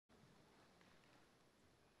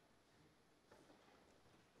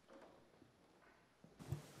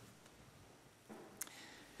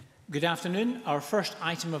Good afternoon. Our first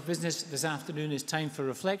item of business this afternoon is time for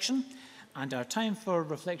reflection, and our time for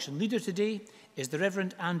reflection leader today is the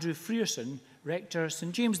Reverend Andrew Frierson, Rector,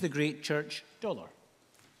 St James the Great Church, Dollar.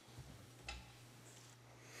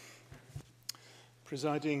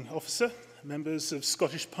 Presiding Officer, members of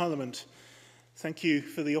Scottish Parliament, thank you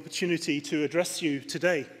for the opportunity to address you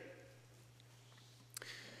today.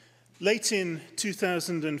 Late in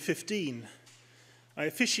 2015, I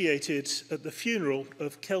officiated at the funeral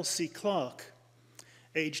of Kelsey Clark,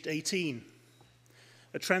 aged 18,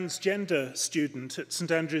 a transgender student at St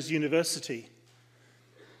Andrews University.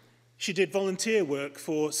 She did volunteer work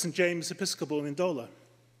for St James Episcopal in Dollar.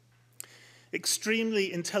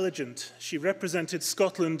 Extremely intelligent, she represented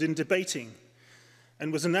Scotland in debating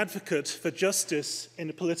and was an advocate for justice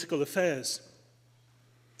in political affairs.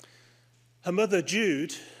 Her mother,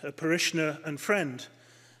 Jude, a parishioner and friend,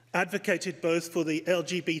 advocated both for the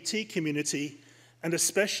LGBT community and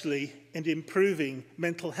especially in improving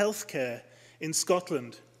mental health care in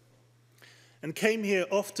Scotland, and came here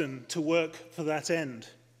often to work for that end.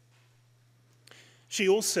 She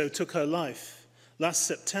also took her life last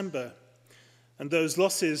September, and those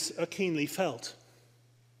losses are keenly felt.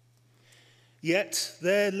 Yet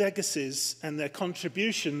their legacies and their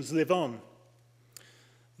contributions live on.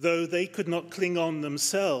 Though they could not cling on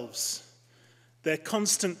themselves, their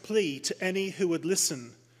constant plea to any who would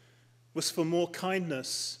listen was for more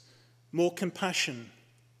kindness, more compassion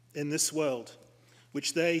in this world,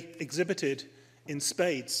 which they exhibited in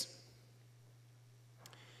spades.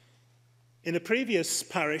 In a previous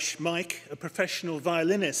parish, Mike, a professional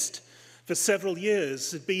violinist, for several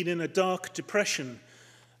years had been in a dark depression,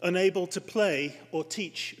 unable to play or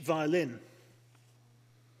teach violin.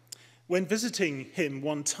 When visiting him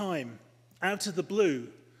one time, out of the blue,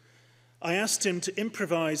 I asked him to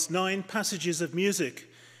improvise 9 passages of music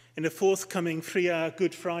in a forthcoming 3-hour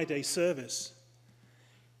Good Friday service.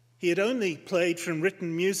 He had only played from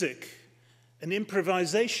written music, and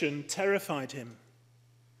improvisation terrified him.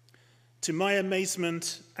 To my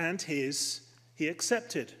amazement and his, he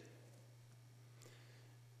accepted.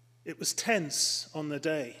 It was tense on the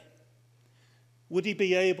day. Would he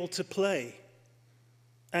be able to play,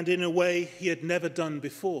 and in a way he had never done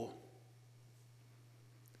before?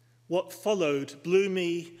 What followed blew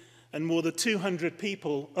me and more than 200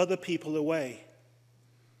 other people away.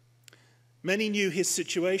 Many knew his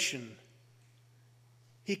situation.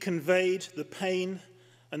 He conveyed the pain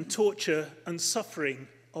and torture and suffering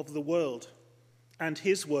of the world and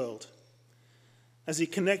his world as he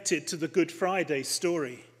connected to the Good Friday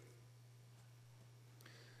story.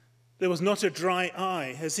 There was not a dry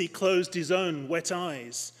eye as he closed his own wet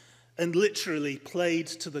eyes and literally played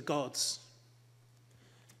to the gods.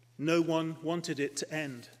 No one wanted it to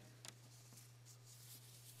end.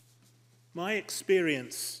 My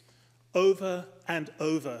experience over and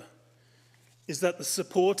over is that the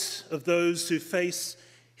support of those who face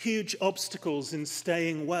huge obstacles in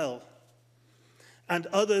staying well and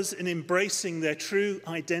others in embracing their true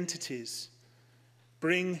identities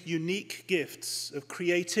bring unique gifts of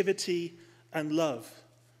creativity and love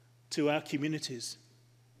to our communities.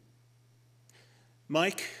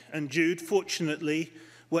 Mike and Jude, fortunately,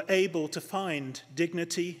 were able to find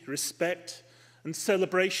dignity, respect, and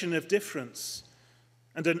celebration of difference,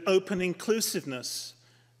 and an open inclusiveness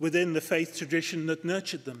within the faith tradition that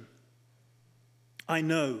nurtured them. I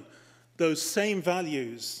know those same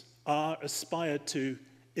values are aspired to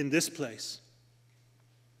in this place.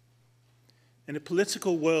 In a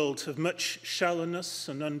political world of much shallowness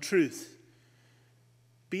and untruth,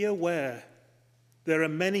 be aware there are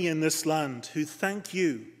many in this land who thank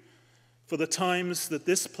you for the times that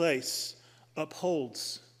this place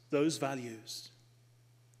upholds those values.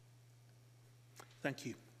 Thank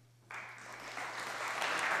you.